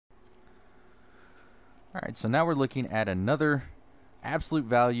Alright, so now we're looking at another absolute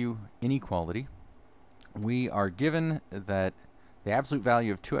value inequality. We are given that the absolute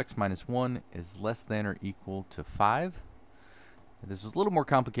value of 2x minus 1 is less than or equal to 5. This is a little more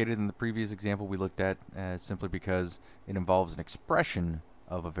complicated than the previous example we looked at, simply because it involves an expression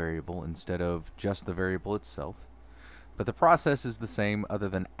of a variable instead of just the variable itself. But the process is the same, other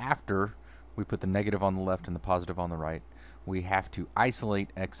than after we put the negative on the left and the positive on the right, we have to isolate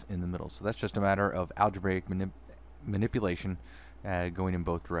x in the middle. So that's just a matter of algebraic manipulation going in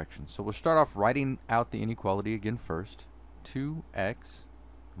both directions. So we'll start off writing out the inequality again first. 2x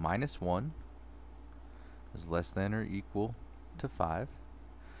minus 1 is less than or equal to 5.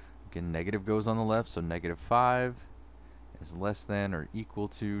 Again, negative goes on the left, so negative 5 is less than or equal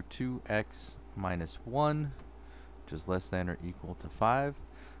to 2x minus 1, which is less than or equal to 5.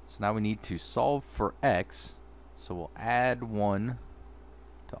 So now we need to solve for x. So we'll add 1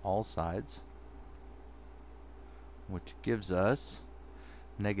 to all sides, which gives us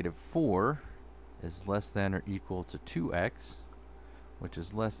negative 4 is less than or equal to 2x, which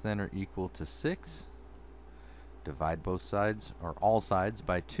is less than or equal to 6. Divide both sides, or all sides,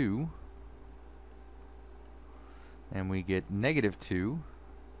 by 2. And we get negative 2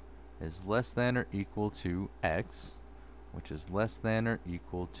 is less than or equal to x, which is less than or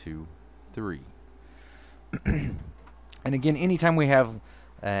equal to 3. And again, anytime we have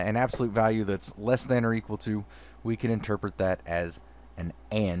an absolute value that's less than or equal to, we can interpret that as an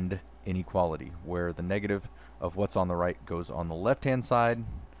AND inequality, where the negative of what's on the right goes on the left-hand side,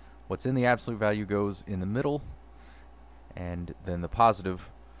 what's in the absolute value goes in the middle, and then the positive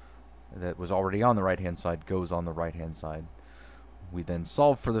that was already on the right-hand side goes on the right-hand side. We then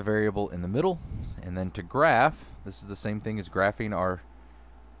solve for the variable in the middle, and then to graph, this is the same thing as graphing our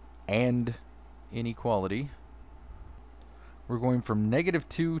AND inequality. We're going from negative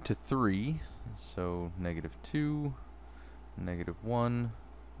 2 to 3, so negative 2, negative 1,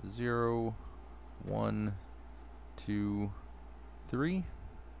 0, 1, 2, 3.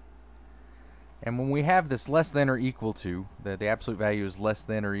 And when we have this less than or equal to, the absolute value is less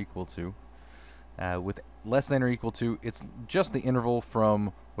than or equal to, with less than or equal to, it's just the interval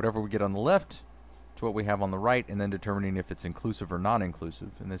from whatever we get on the left to what we have on the right, and then determining if it's inclusive or non-inclusive.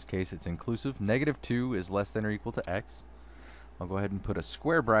 In this case, it's inclusive. Negative 2 is less than or equal to x. I'll go ahead and put a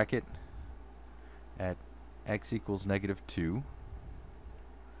square bracket at x equals negative 2.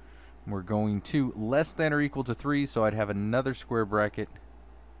 We're going to less than or equal to 3, so I'd have another square bracket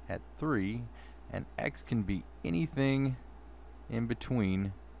at 3, and x can be anything in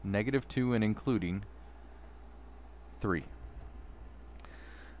between negative 2 and including 3.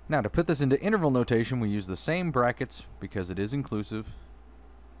 Now, to put this into interval notation, we use the same brackets because it is inclusive,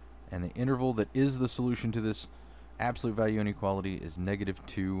 and the interval that is the solution to this absolute value inequality is negative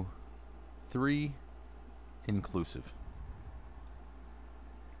 2, 3, inclusive.